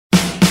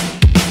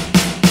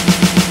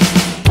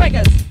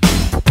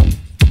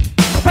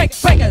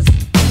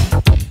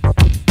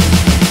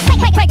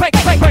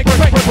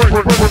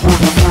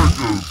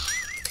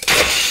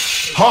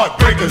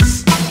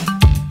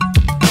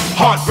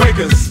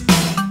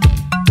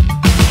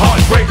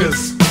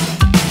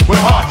Heartbreakers. We're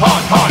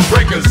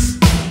heartbreakers.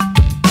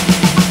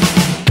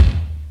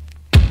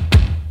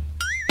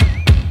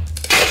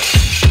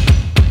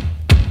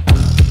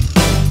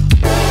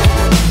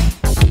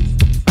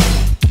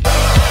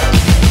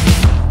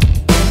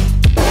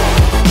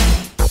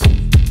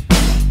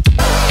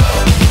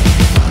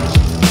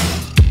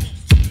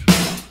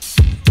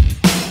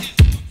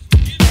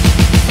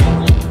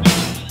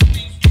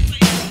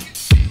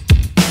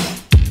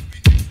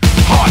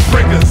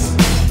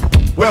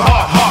 We're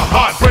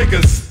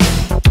heartbreakers.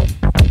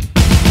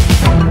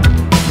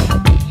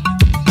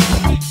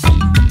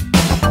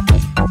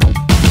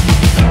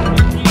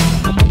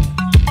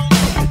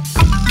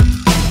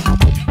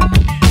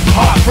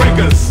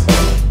 Heartbreakers.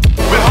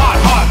 We're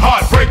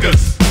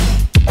heartbreakers.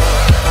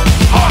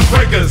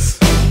 Heartbreakers.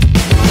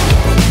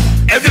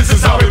 And this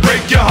is how we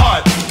break your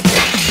heart.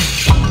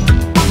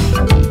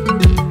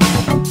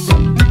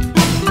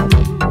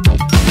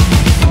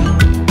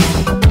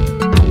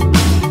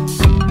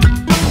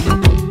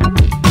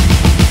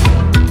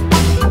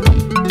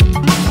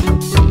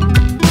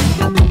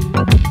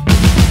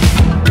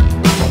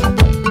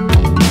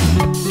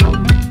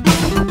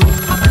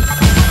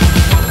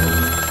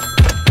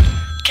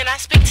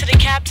 Speak to the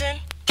captain,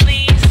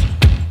 please.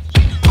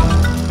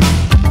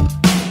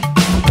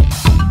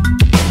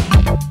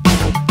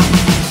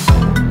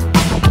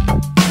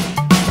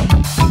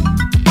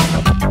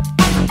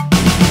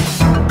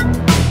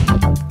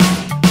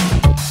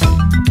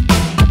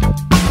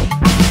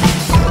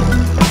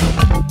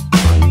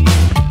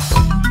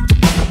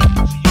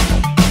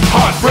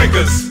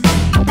 Heartbreakers.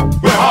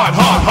 We're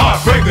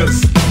heartbreakers.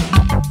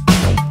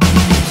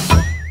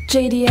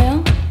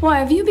 JDL, why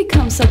have you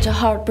become such a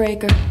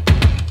heartbreaker?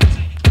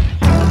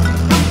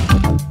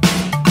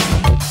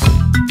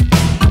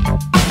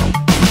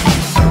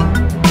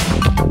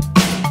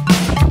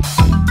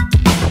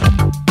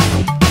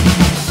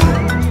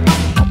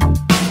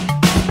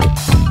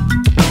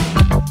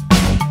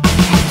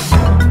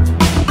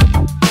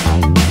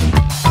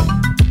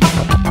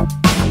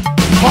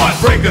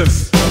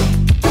 Heartbreakers.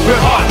 We're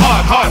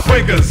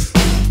heartbreakers.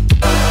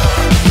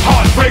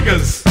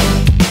 Heartbreakers.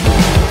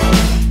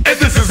 And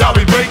this is how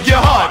we break your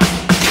heart.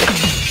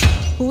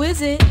 Who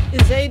is it?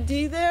 Is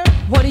AD there?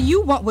 What do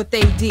you want with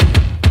AD?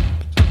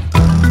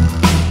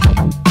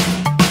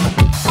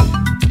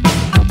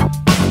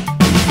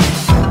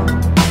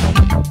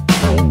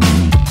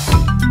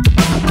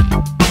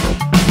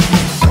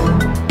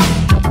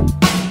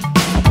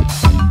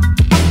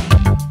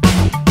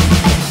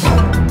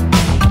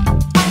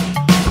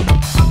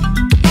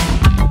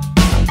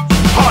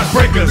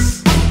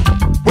 Heartbreakers.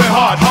 We're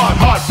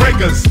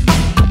heartbreakers.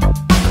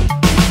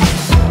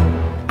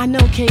 I know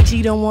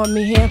KG don't want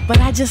me here, but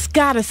I just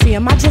gotta see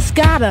him. I just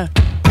gotta.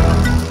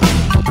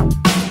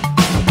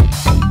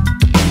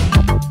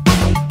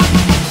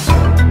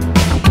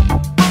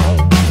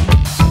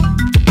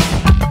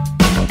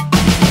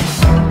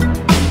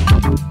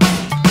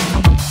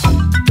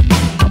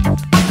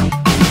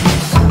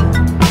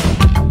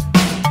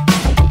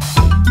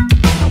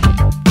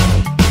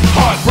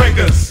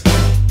 Heartbreakers.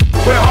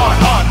 We're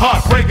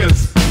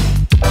heartbreakers.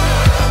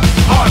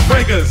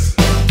 Heartbreakers.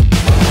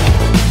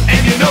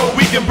 And you know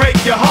we can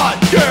break your heart,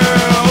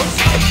 girls.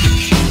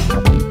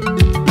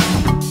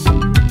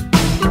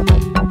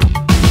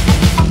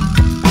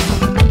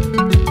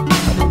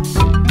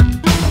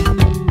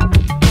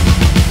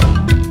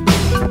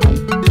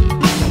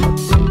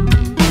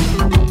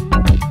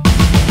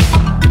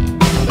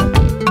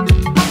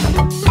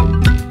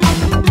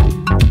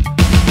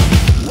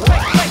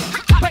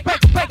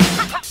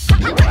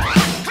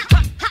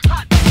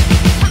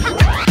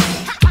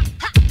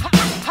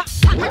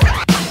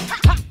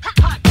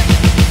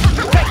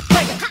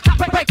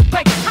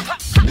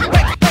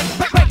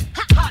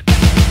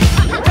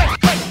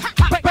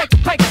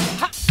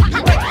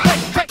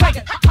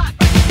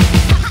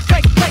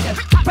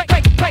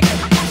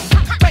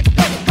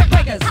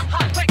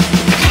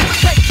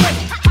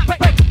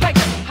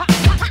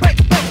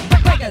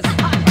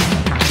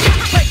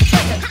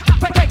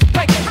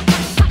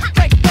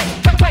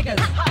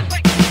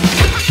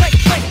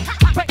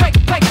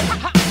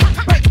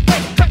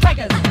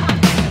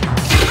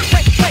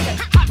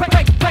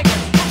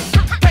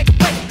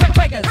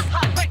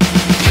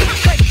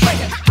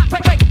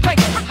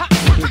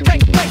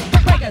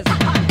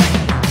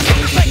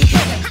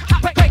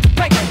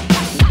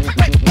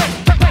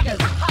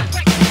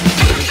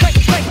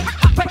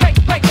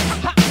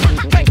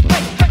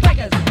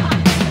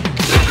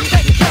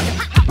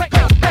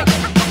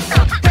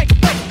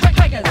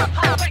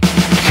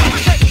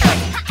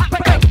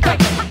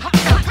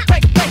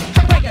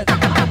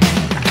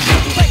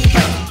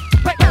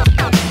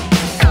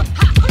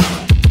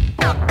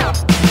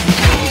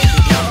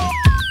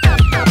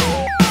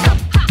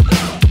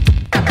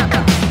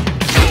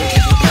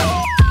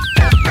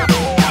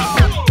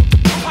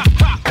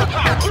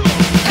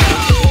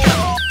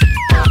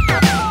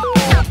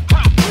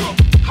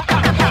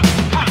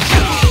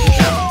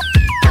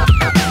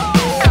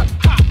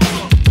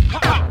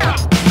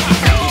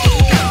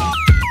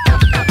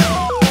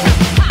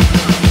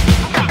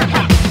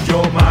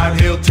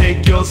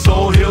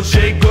 soul, he'll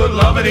shake good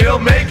love and he'll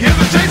make his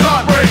a chase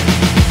heartbreak.